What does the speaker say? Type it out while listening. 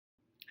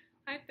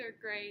Hi, third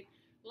grade.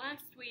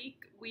 Last week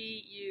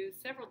we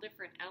used several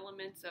different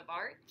elements of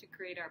art to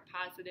create our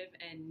positive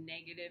and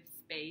negative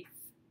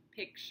space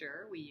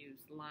picture. We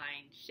used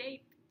line,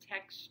 shape,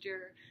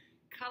 texture,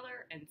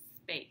 color, and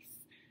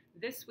space.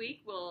 This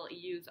week we'll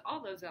use all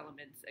those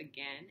elements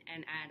again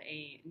and add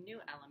a new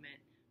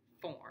element,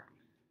 form.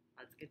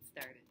 Let's get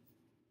started.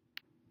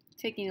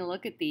 Taking a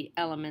look at the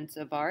elements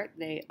of art,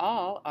 they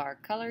all are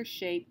color,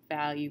 shape,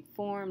 value,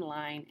 form,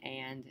 line,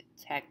 and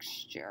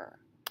texture.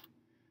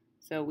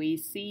 So we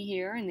see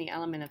here in the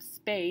element of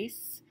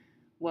space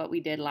what we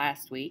did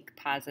last week,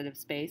 positive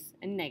space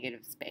and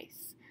negative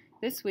space.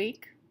 This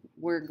week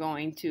we're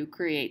going to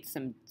create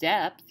some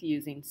depth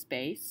using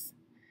space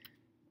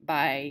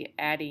by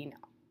adding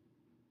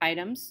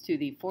items to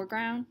the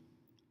foreground,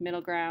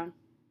 middle ground,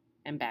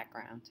 and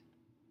background.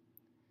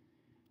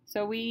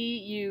 So we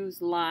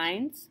use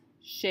lines,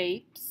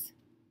 shapes,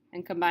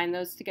 and combine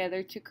those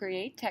together to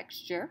create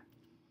texture.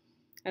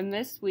 And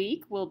this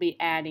week we'll be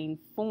adding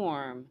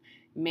form,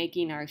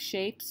 making our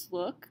shapes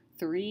look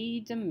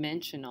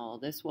three-dimensional.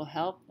 This will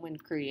help when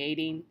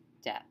creating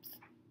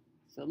depth.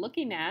 So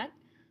looking at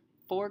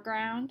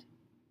foreground,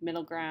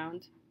 middle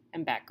ground,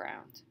 and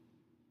background.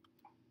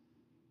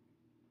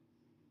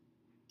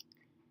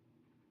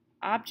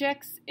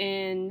 Objects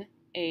in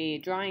a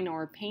drawing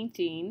or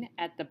painting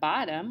at the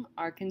bottom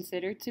are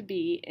considered to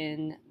be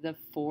in the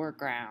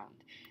foreground.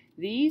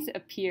 These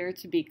appear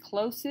to be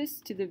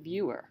closest to the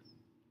viewer.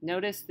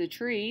 Notice the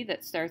tree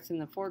that starts in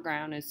the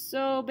foreground is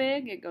so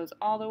big it goes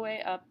all the way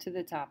up to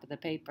the top of the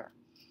paper.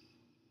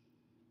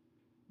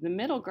 The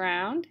middle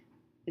ground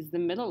is the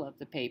middle of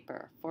the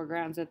paper.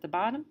 Foreground's at the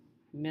bottom,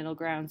 middle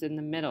ground's in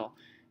the middle.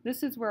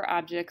 This is where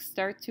objects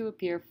start to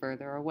appear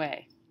further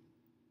away.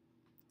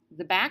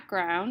 The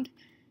background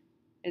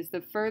is the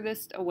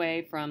furthest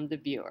away from the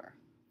viewer.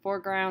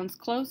 Foreground's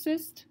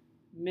closest,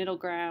 middle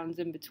ground's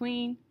in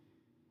between,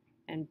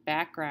 and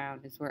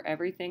background is where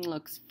everything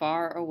looks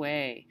far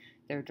away.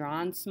 They're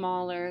drawn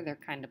smaller, they're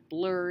kind of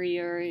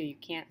blurrier, you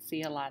can't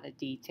see a lot of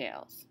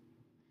details.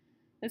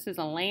 This is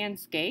a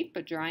landscape,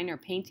 a drawing or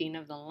painting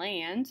of the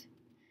land.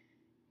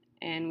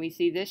 And we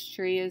see this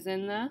tree is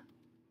in the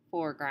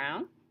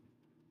foreground.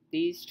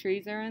 These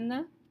trees are in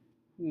the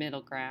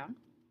middle ground.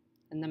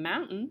 And the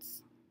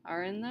mountains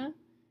are in the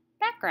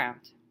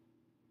background.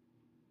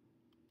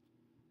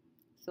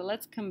 So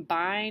let's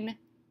combine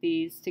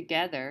these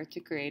together to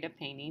create a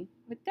painting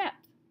with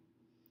depth.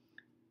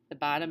 The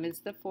bottom is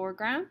the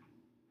foreground.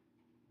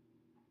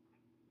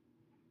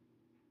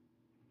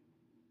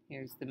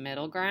 Here's the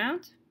middle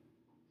ground.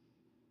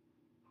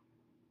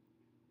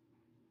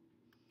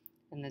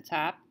 And the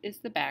top is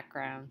the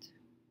background.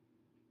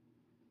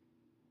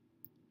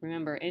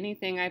 Remember,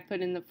 anything I put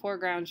in the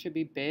foreground should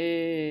be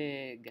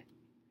big.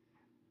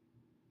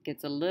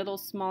 Gets a little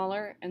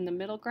smaller in the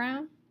middle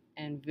ground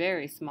and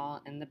very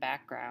small in the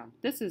background.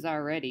 This has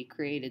already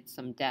created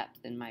some depth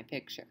in my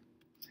picture.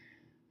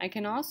 I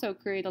can also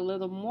create a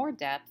little more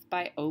depth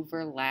by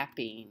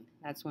overlapping.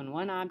 That's when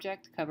one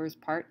object covers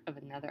part of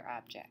another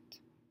object.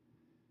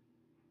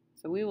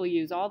 So we will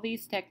use all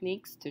these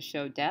techniques to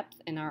show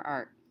depth in our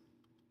art.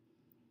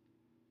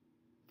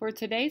 For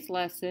today's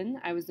lesson,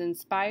 I was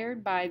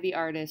inspired by the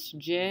artist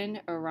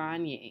Jen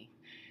Aranye.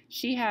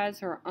 She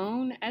has her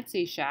own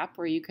Etsy shop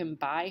where you can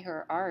buy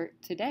her art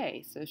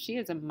today. So she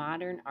is a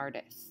modern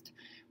artist.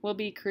 We'll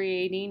be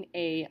creating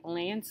a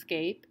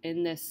landscape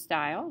in this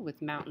style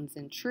with mountains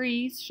and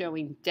trees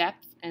showing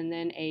depth and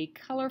then a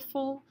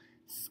colorful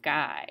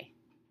sky.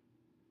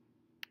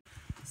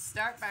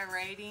 Start by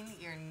writing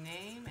your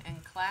name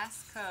and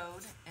class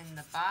code in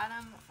the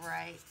bottom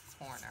right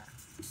corner.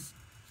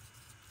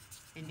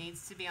 It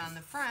needs to be on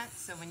the front,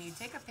 so when you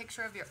take a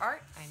picture of your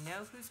art, I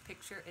know whose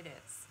picture it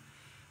is.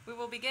 We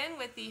will begin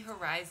with the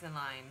horizon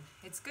line.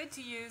 It's good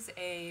to use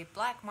a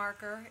black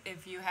marker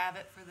if you have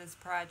it for this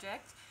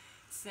project,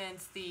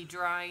 since the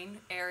drawing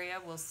area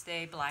will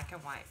stay black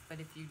and white. But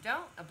if you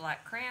don't, a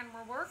black crayon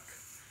will work,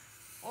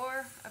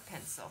 or a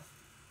pencil.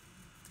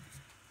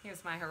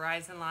 Here's my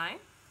horizon line,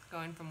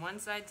 going from one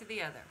side to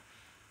the other.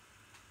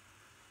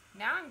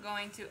 Now I'm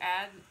going to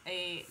add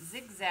a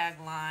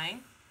zigzag line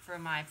for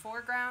my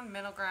foreground,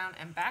 middle ground,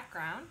 and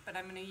background, but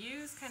I'm going to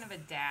use kind of a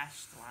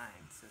dashed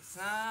line. So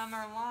some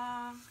are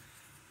long,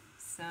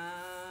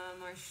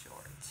 some are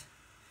short.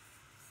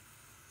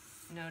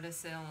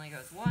 Notice it only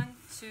goes 1,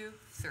 2,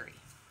 3.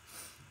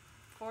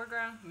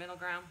 Foreground, middle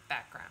ground,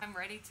 background. I'm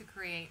ready to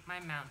create my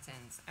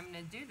mountains. I'm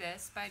going to do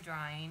this by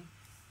drawing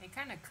a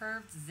kind of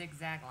curved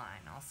zigzag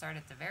line. I'll start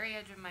at the very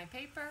edge of my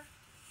paper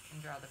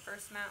and draw the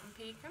first mountain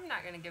peak. I'm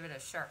not going to give it a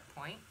sharp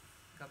point.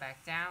 Go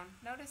back down.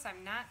 Notice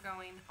I'm not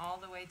going all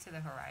the way to the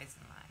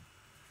horizon line.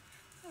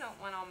 I don't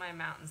want all my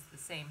mountains the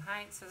same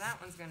height, so that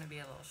one's going to be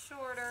a little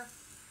shorter.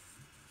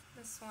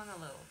 This one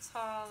a little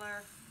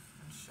taller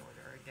and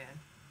shorter again,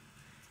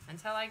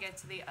 until I get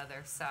to the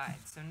other side.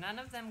 So none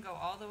of them go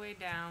all the way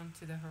down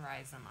to the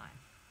horizon line.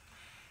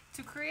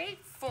 To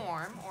create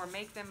form or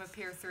make them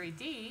appear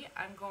 3D,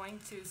 I'm going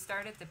to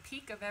start at the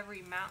peak of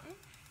every mountain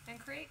and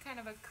create kind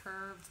of a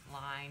curved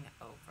line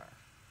over.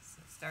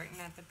 So starting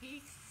at the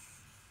peak,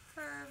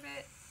 curve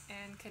it,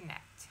 and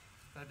connect.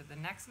 Go to the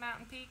next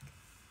mountain peak,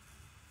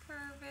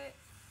 curve it,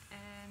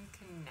 and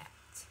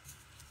connect.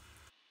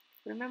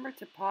 Remember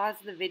to pause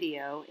the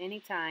video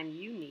anytime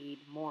you need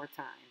more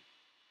time.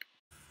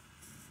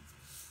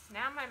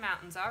 Now my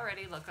mountains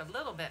already look a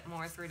little bit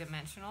more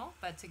three-dimensional,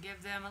 but to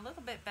give them a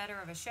little bit better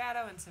of a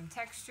shadow and some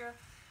texture,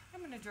 I'm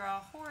going to draw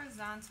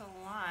horizontal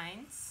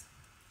lines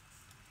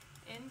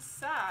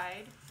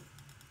inside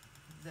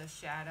the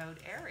shadowed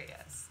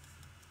areas,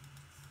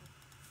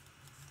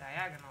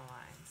 diagonal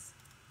lines.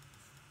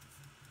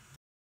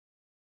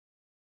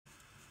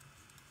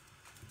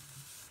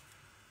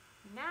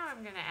 Now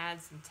I'm going to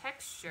add some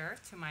texture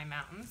to my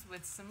mountains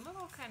with some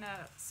little kind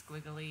of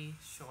squiggly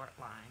short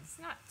lines,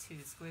 not too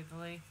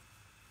squiggly.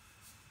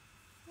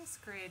 This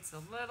creates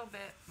a little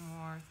bit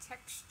more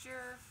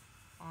texture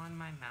on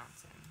my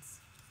mountains.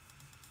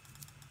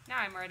 Now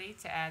I'm ready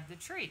to add the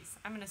trees.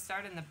 I'm going to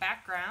start in the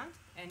background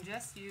and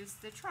just use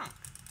the trunk.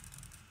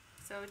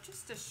 So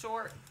just a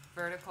short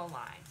vertical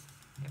line.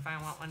 If I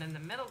want one in the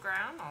middle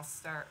ground, I'll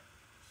start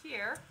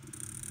here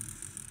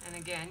and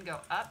again go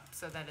up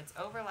so that it's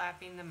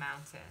overlapping the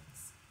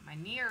mountains. My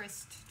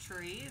nearest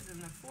tree is in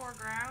the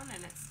foreground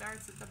and it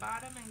starts at the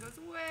bottom and goes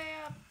way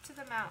up to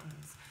the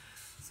mountains.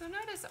 So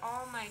notice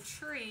all my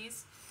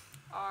trees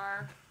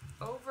are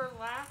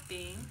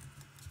overlapping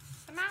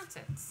the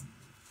mountains.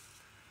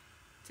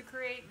 To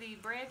create the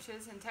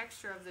branches and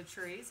texture of the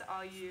trees,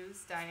 I'll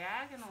use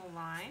diagonal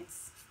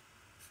lines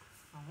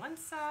on one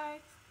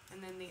side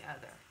and then the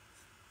other.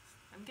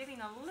 I'm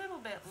getting a little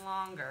bit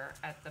longer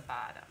at the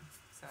bottom.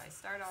 So I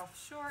start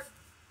off short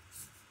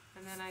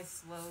and then I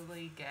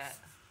slowly get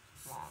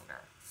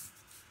longer.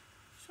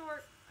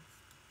 Short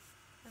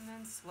and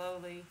then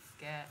slowly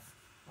get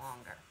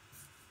longer.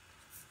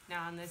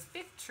 Now on this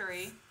big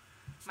tree,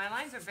 my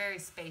lines are very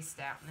spaced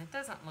out and it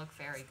doesn't look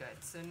very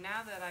good. So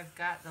now that I've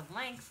got the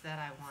length that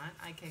I want,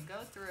 I can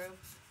go through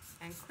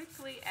and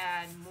quickly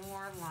add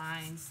more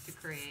lines to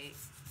create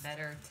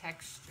better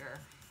texture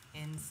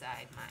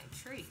inside my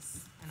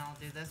trees. And I'll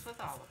do this with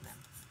all of them.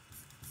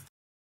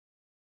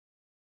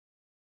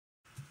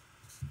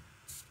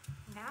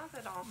 Now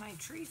that all my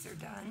trees are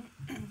done,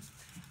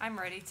 I'm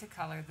ready to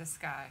color the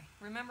sky.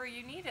 Remember,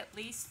 you need at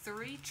least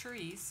 3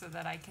 trees so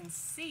that I can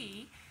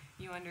see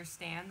you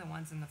understand the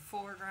ones in the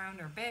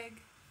foreground are big,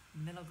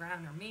 middle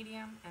ground are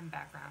medium, and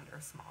background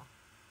are small.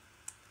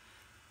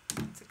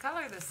 To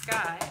color the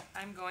sky,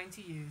 I'm going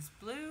to use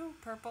blue,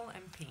 purple,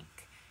 and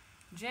pink.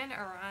 Jen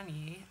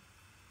Arani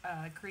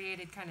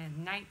created kind of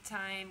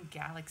nighttime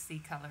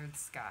galaxy-colored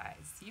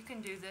skies. You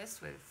can do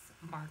this with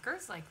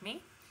markers like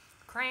me,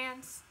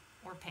 crayons,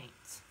 or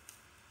paint.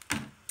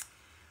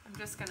 I'm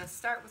just going to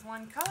start with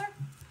one color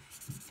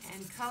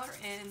and color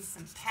in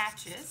some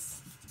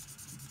patches.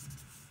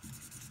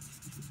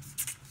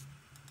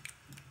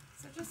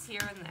 So just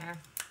here and there.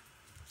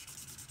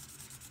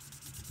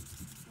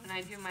 When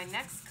I do my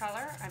next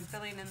color, I'm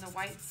filling in the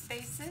white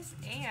spaces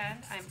and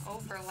I'm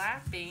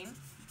overlapping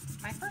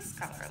my first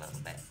color a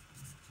little bit.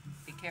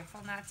 Be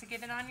careful not to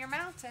get it on your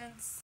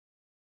mountains.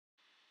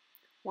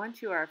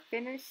 Once you are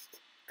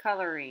finished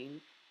coloring,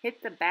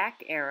 hit the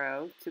back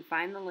arrow to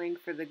find the link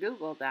for the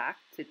Google Doc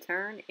to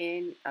turn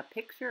in a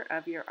picture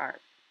of your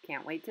art.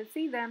 Can't wait to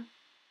see them.